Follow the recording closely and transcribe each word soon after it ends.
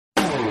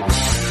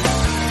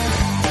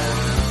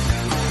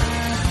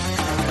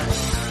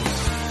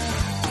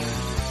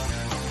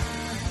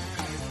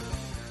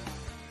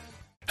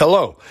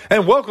Hello,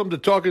 and welcome to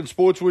Talking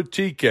Sports with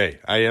TK.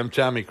 I am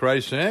Tommy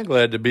Krysan.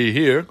 Glad to be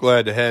here.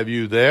 Glad to have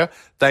you there.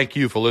 Thank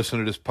you for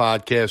listening to this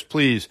podcast.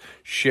 Please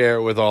share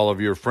it with all of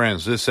your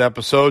friends. This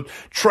episode,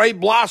 Trey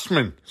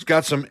Blossman has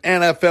got some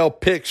NFL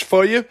picks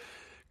for you.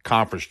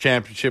 Conference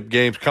championship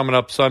games coming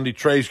up Sunday.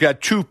 Trey's got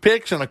 2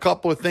 picks and a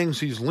couple of things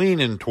he's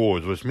leaning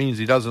towards, which means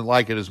he doesn't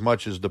like it as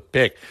much as the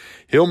pick.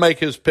 He'll make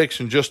his picks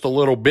in just a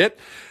little bit.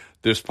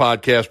 This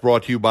podcast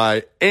brought to you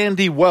by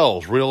Andy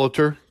Wells,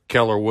 Realtor,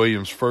 Keller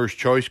Williams First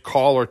Choice.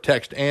 Call or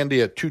text Andy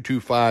at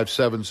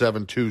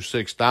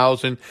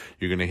 225-772-6000.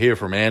 You're going to hear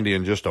from Andy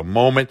in just a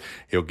moment.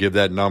 He'll give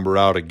that number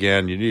out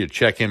again. You need to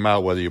check him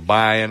out whether you're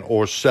buying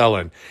or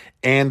selling.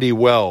 Andy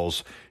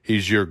Wells,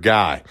 he's your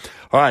guy.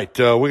 All right,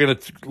 we're going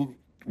to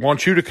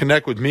want you to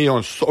connect with me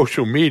on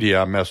social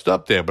media. I messed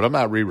up there, but I'm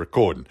not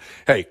re-recording.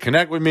 Hey,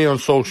 connect with me on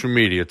social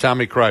media.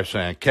 Tommy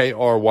Krysan,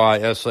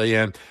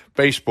 Krysan,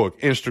 Facebook,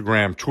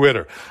 Instagram,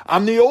 Twitter.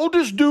 I'm the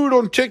oldest dude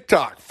on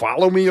TikTok.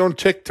 Follow me on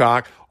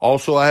TikTok.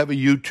 Also, I have a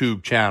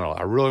YouTube channel.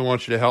 I really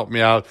want you to help me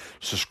out.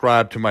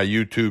 Subscribe to my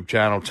YouTube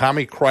channel,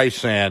 Tommy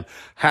Krysan.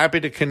 Happy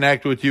to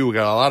connect with you. We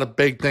got a lot of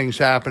big things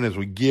happening as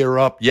we gear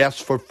up,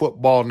 yes, for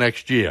football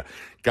next year.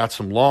 Got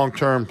some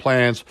long-term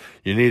plans.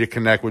 You need to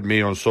connect with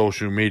me on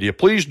social media.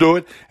 Please do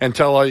it and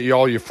tell all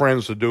your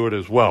friends to do it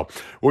as well.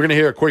 We're going to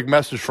hear a quick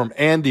message from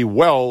Andy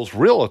Wells,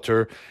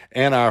 Realtor,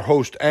 and our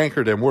host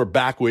anchored, and we're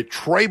back with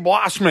Trey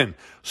Blossman.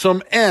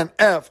 Some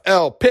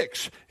NFL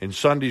picks in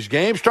Sunday's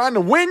games, trying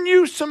to win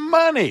you some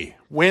money.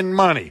 Win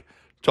money.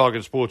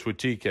 Talking Sports with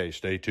TK.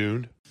 Stay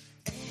tuned.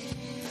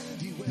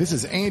 This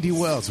is Andy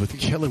Wells with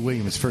Keller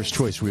Williams First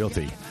Choice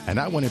Realty, and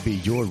I want to be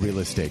your real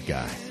estate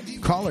guy.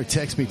 Call or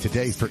text me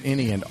today for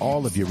any and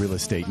all of your real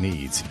estate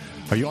needs.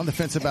 Are you on the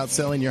fence about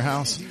selling your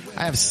house?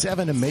 I have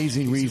 7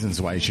 amazing reasons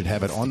why you should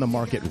have it on the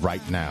market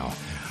right now.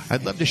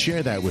 I'd love to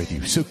share that with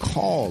you. So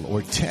call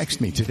or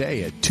text me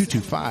today at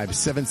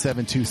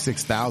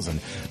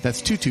 225-772-6000.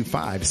 That's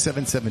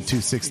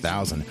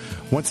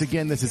 225-772-6000. Once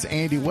again, this is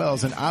Andy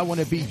Wells, and I want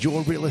to be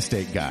your real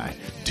estate guy.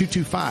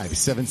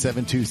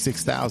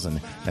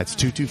 225-772-6000. That's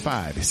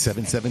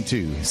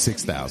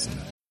 225-772-6000.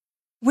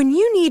 When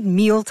you need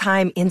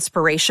mealtime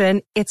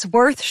inspiration, it's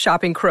worth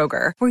shopping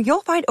Kroger, where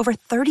you'll find over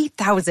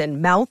 30,000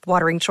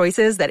 mouth-watering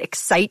choices that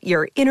excite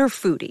your inner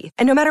foodie.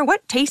 And no matter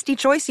what tasty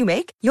choice you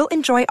make, you'll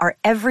enjoy our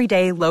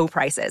everyday low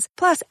prices,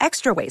 plus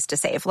extra ways to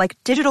save, like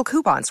digital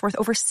coupons worth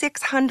over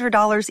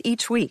 $600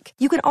 each week.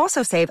 You can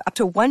also save up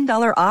to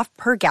 $1 off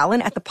per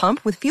gallon at the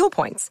pump with fuel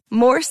points.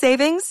 More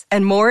savings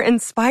and more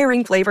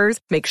inspiring flavors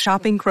make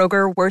shopping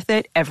Kroger worth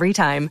it every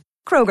time.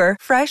 Kroger,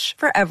 fresh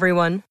for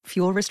everyone.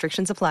 Fuel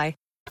restrictions apply.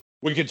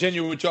 We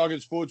continue with Talking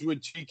Sports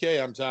with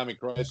TK. I'm Tommy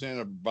Krysan.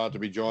 I'm about to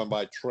be joined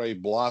by Trey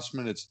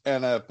Blossman. It's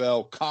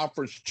NFL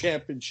Conference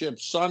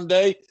Championship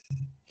Sunday,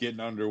 getting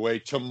underway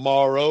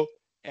tomorrow.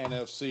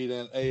 NFC,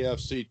 then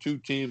AFC. 2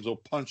 teams will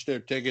punch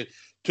their ticket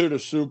to the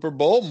Super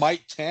Bowl.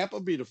 Might Tampa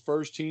be the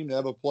first team to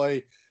ever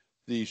play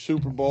the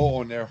Super Bowl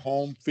on their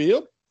home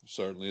field?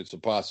 Certainly it's a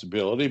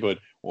possibility, but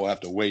we'll have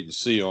to wait and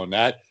see on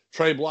that.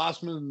 Trey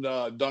Blossman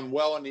done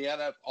well in the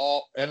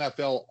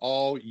NFL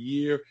all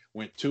year,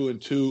 went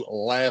 2-2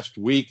 last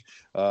week.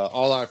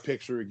 All our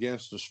picks are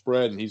against the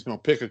spread, and he's going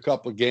to pick a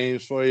couple of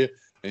games for you.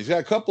 And he's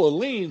got a couple of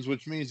leans,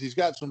 which means he's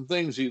got some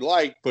things he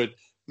liked, but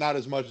not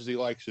as much as he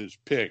likes his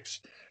picks.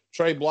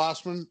 Trey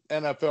Blossman,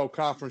 NFL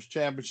Conference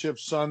Championship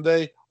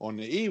Sunday. On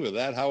the eve of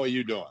that, how are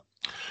you doing?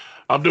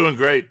 I'm doing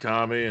great,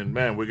 Tommy. And,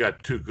 man, we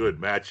got 2 good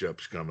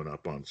matchups coming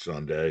up on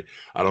Sunday.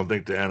 I don't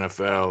think the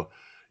NFL,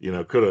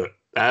 could have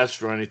asked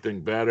for anything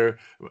better.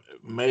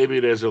 Maybe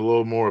there's a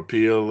little more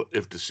appeal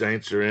if the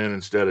Saints are in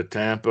instead of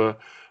Tampa.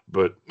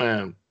 But,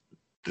 man,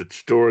 the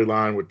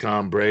storyline with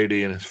Tom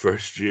Brady in his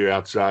first year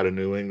outside of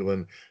New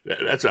England,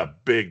 that's a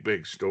big,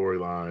 big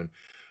storyline.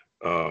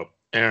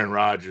 Aaron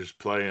Rodgers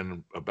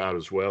playing about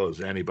as well as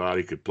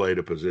anybody could play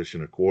the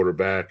position of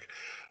quarterback.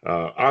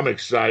 I'm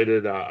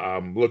excited.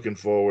 I'm looking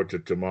forward to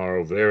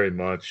tomorrow very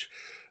much.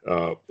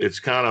 It's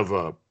kind of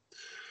a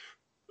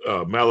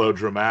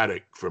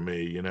melodramatic for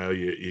me.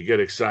 You get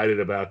excited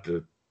about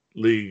the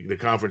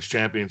conference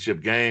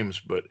championship games,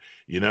 but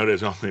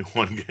there's only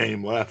 1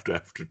 game left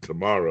after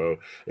tomorrow,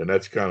 and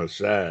that's kind of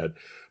sad.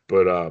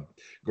 But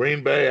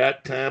Green Bay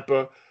at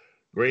Tampa.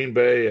 Green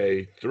Bay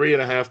a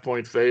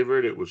 3.5-point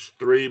favorite. It was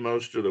 3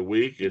 most of the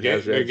week. The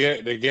game's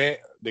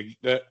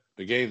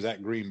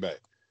at Green Bay.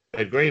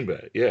 At Green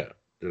Bay, yeah.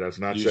 Did I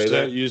not say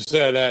that? You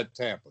said at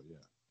Tampa, yeah.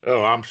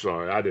 Oh, I'm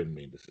sorry. I didn't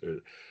mean to say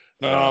it.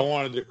 No, I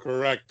wanted to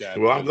correct that.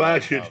 Well, I'm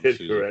glad you did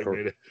correct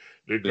me.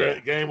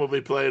 The game will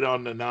be played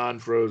on the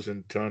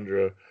non-frozen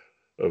tundra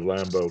of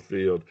Lambeau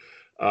Field.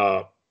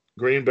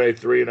 Green Bay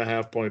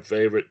 3.5-point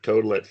favorite,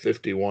 total at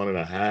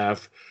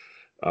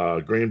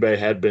 51.5. Green Bay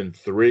had been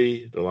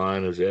 3. The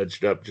line has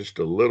edged up just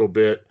a little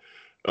bit.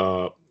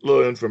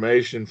 Little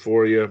information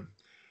for you.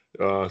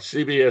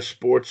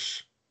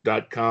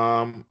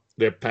 CBSSports.com,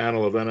 their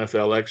panel of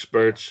NFL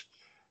experts,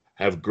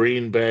 have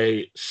Green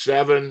Bay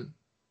 7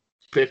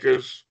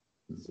 pickers,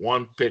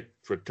 1 pick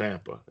for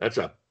Tampa. That's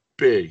a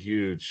big,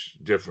 huge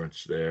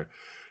difference there.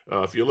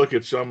 If you look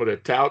at some of the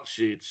tout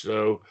sheets,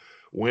 so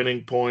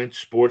Winning Points,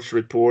 Sports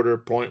Reporter,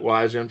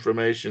 Point-Wise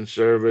Information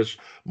Service,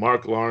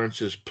 Mark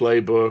Lawrence's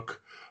Playbook,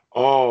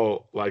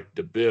 all like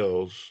the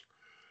Bills.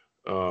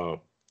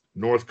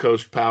 North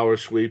Coast Power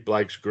Sweep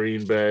likes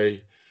Green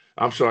Bay.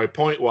 I'm sorry,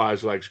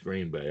 Point-Wise likes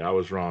Green Bay. I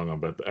was wrong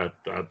about that.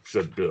 I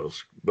said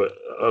Bills, but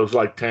I was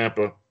like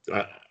Tampa.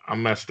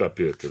 I'm messed up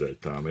here today,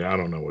 Tommy. I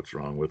don't know what's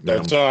wrong with me.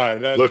 That's all right.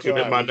 That's looking all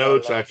right. at my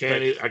notes. I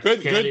can't.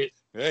 Good.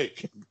 Hey,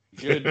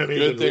 good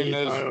even thing read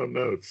there's my own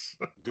notes.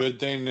 good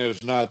thing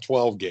there's not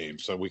 12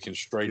 games, so we can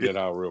straighten it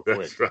out real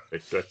quick.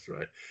 That's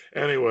right.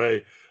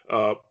 Anyway,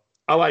 I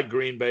like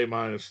Green Bay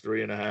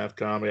 -3.5,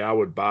 Tommy. I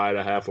would buy it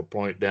a half a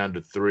point down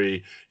to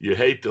 3. You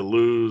hate to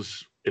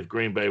lose if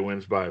Green Bay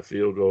wins by a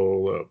field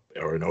goal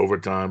or in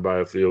overtime by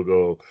a field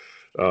goal.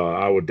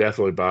 I would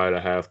definitely buy it a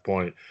half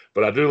point.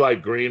 But I do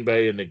like Green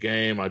Bay in the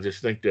game. I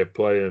just think they're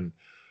playing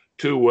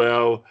too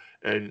well.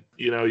 And,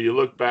 you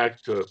look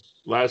back to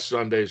last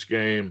Sunday's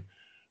game,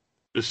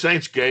 the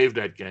Saints gave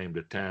that game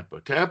to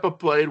Tampa. Tampa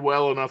played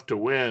well enough to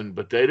win,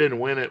 but they didn't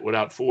win it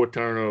without 4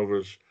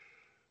 turnovers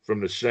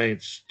from the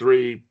Saints,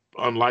 3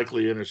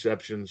 unlikely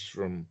interceptions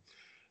from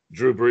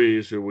Drew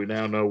Brees, who we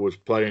now know was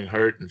playing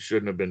hurt and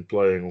shouldn't have been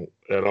playing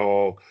at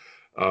all.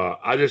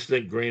 I just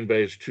think Green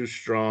Bay is too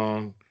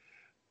strong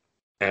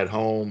at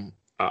home.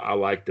 I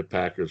like the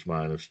Packers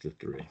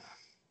 -3.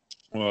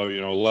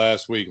 Well,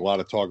 last week, a lot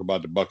of talk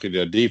about the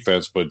Buccaneers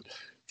defense, but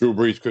Drew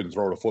Brees couldn't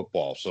throw the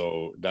football,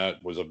 so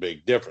that was a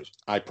big difference.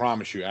 I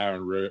promise you,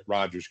 Aaron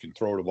Rodgers can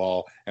throw the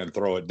ball and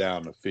throw it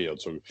down the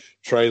field. So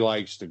Trey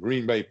likes the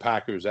Green Bay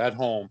Packers at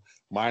home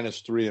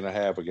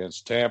 -3.5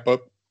 against Tampa.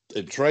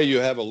 And Trey, you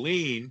have a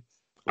lean.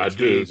 I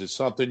do. Means it's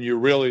something you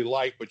really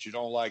like, but you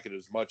don't like it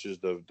as much as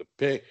the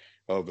pick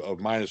of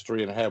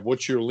 -3.5.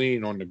 What's your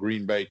lean on the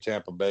Green Bay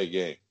Tampa Bay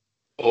game?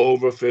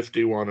 Over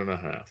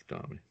 51.5,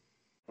 Tommy.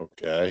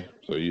 Okay,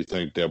 so you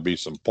think there'll be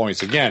some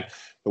points. Again,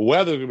 the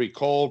weather's going to be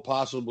cold,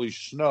 possibly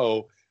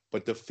snow,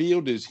 but the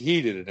field is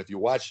heated. And if you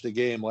watched the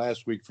game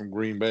last week from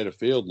Green Bay, the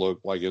field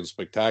looked like in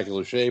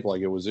spectacular shape,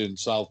 like it was in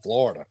South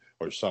Florida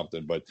or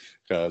something. But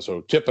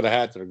so tip of the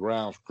hat to the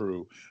grounds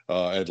crew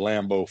at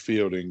Lambeau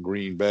Field in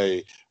Green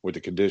Bay with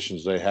the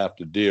conditions they have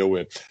to deal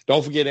with.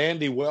 Don't forget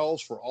Andy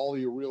Wells for all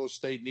your real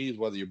estate needs,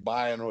 whether you're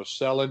buying or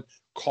selling.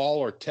 Call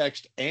or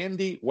text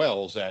Andy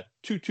Wells at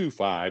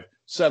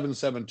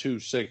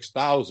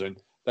 225-772-6000.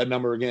 That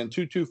number again,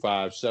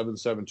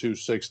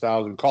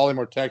 225-772-6000. Call him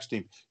or text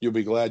him. You'll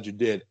be glad you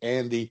did.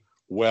 Andy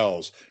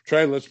Wells.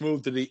 Trey, let's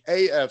move to the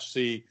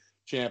AFC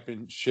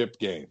Championship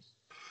game.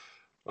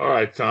 All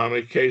right,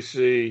 Tommy.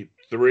 KC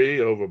 3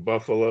 over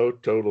Buffalo.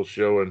 Total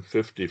showing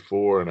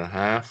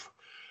 54.5.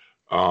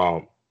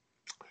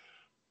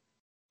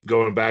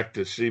 Going back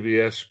to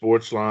CBS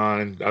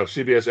Sportsline,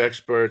 CBS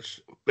experts,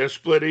 they're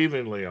split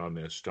evenly on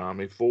this,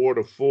 Tommy,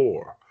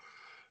 4-4.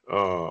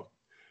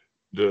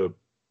 The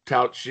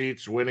tout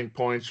sheets, Winning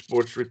Points,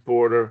 Sports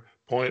Reporter,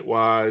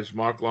 Point-Wise,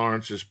 Mark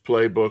Lawrence's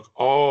Playbook,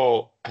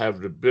 all have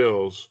the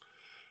Bills.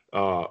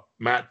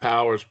 Matt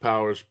Powers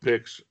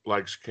picks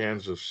likes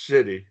Kansas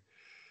City.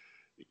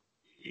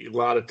 A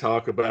lot of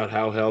talk about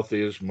how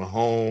healthy is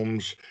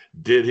Mahomes.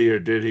 Did he or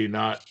did he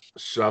not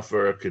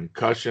suffer a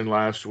concussion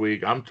last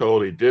week? I'm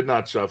told he did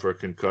not suffer a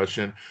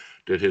concussion,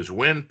 that his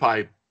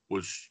windpipe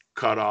was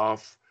cut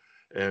off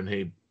and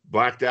he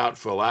blacked out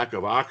for lack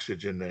of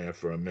oxygen there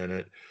for a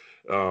minute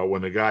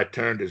when the guy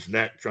turned his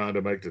neck trying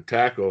to make the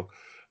tackle.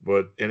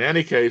 But in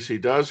any case, he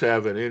does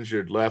have an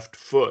injured left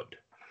foot.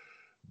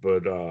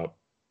 But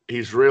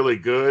he's really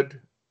good.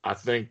 I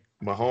think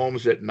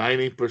Mahomes at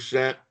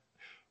 90%.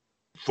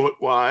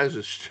 Foot-wise,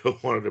 is still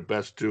one of the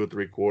best 2 or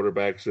 3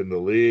 quarterbacks in the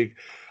league.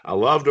 I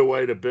love the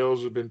way the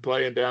Bills have been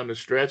playing down the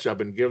stretch. I've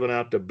been giving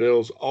out the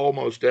Bills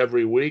almost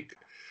every week,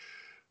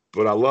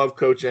 but I love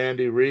Coach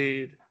Andy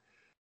Reid.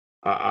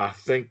 I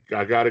think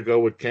I got to go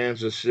with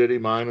Kansas City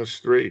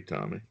 -3,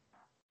 Tommy.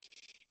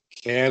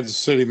 Kansas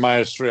City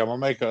 -3. I'm going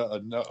to make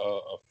a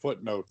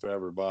footnote for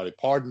everybody.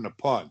 Pardon the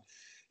pun.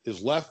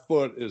 His left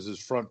foot is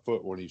his front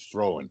foot when he's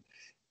throwing.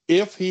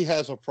 If he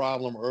has a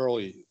problem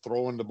early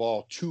throwing the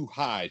ball too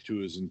high to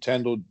his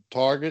intended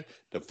target,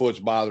 the foot's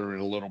bothering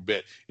a little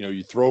bit.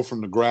 You throw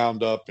from the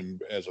ground up,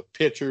 and as a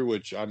pitcher,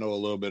 which I know a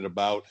little bit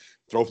about,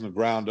 throw from the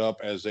ground up.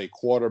 As a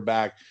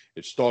quarterback,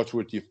 it starts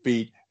with your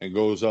feet and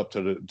goes up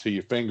to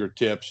your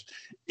fingertips.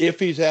 If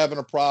he's having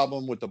a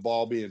problem with the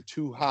ball being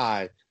too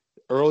high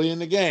early in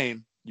the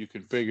game, you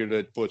can figure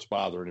that foot's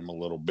bothering him a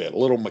little bit. A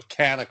little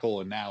mechanical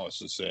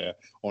analysis there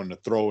on the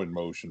throwing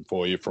motion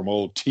for you from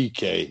old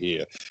TK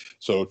here.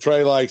 So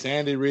Trey likes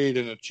Andy Reid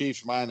and the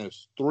Chiefs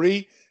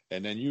 -3.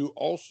 And then you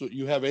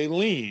have a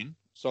lean,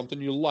 something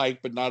you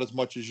like, but not as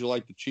much as you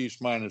like the Chiefs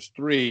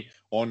 -3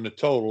 on the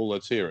total.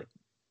 Let's hear it.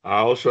 I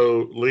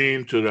also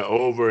lean to the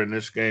over in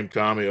this game,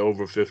 Tommy,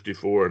 over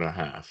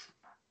 54.5.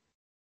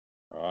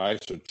 All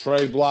right, so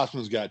Trey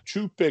Blossom's got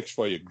 2 picks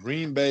for you.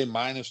 Green Bay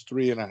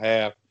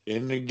 -3.5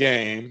 in the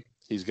game.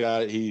 He's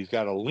got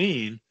a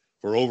lean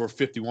for over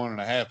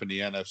 51.5 in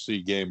the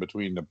NFC game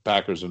between the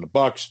Packers and the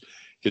Bucs.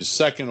 His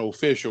second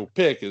official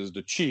pick is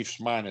the Chiefs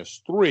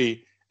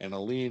 -3 and a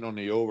lean on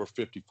the over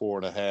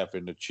 54.5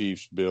 in the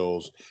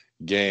Chiefs-Bills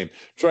game.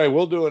 Trey,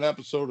 we'll do an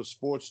episode of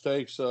Sports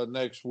Takes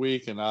next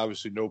week, and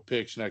obviously no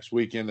picks next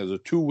weekend. There's a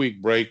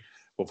 2-week break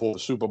before the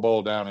Super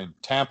Bowl down in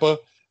Tampa.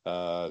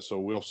 So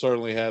we'll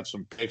certainly have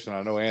some picks, and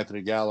I know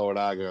Anthony Gallo and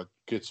I got to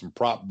get some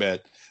prop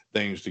bet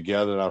things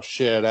together, and I'll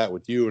share that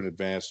with you in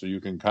advance so you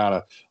can kind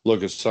of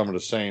look at some of the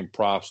same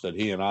props that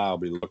he and I will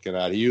be looking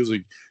at. He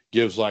usually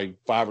gives like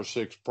 5 or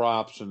 6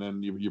 props, and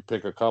then you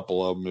pick a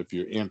couple of them if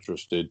you're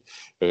interested,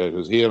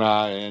 because he and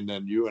I, and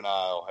then you and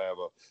I will have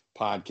a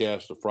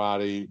podcast the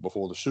Friday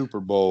before the Super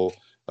Bowl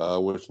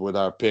with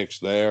our picks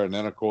there, and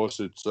then of course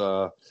it's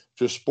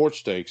just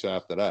Sports Takes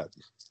after that.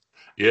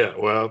 Yeah,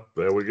 well,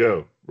 there we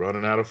go.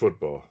 Running out of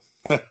football.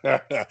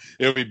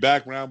 It'll be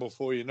back round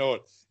before you know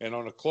it. And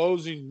on a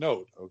closing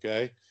note,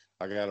 okay,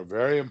 I got a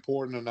very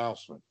important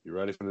announcement. You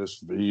ready for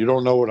this? You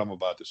don't know what I'm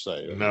about to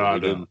say. No, I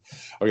don't.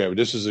 Okay, but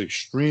this is an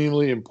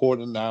extremely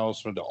important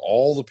announcement to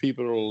all the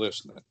people that are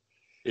listening.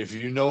 If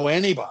you know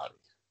anybody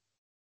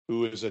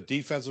who is a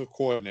defensive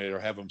coordinator,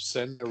 have them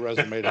send their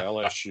resume to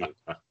LSU.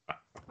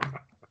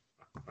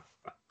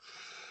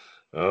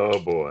 Oh,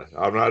 boy.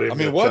 I'm not even. I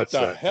mean, what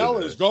the hell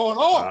is going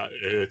on?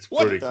 It's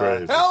pretty crazy.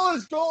 What the hell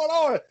is going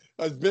on?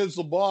 As Vince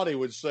Lombardi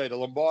would say, the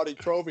Lombardi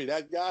Trophy,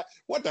 that guy.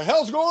 What the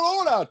hell's going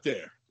on out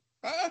there?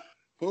 Huh?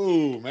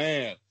 Oh,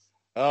 man.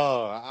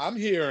 I'm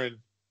hearing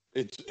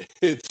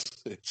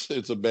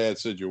it's a bad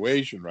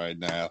situation right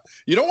now.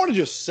 You don't want to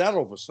just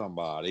settle for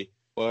somebody,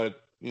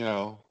 but, you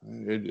know,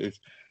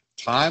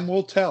 time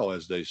will tell,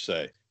 as they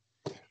say.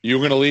 You're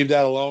going to leave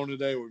that alone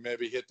today? We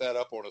maybe hit that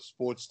up on a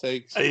Sports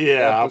Takes.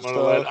 Yeah,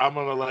 I'm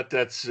gonna let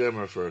that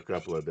simmer for a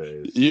couple of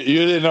days.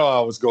 You didn't know I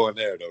was going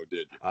there, though,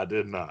 did you? I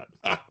did not.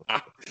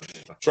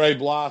 Trey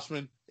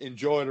Blossman,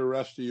 enjoy the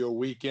rest of your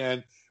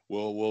weekend.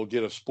 We'll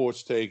get a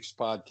Sports Takes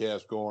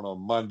podcast going on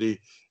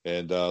Monday,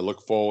 and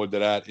look forward to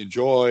that.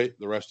 Enjoy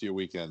the rest of your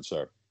weekend,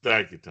 sir.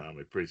 Thank you,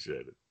 Tommy.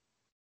 Appreciate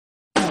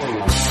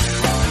it.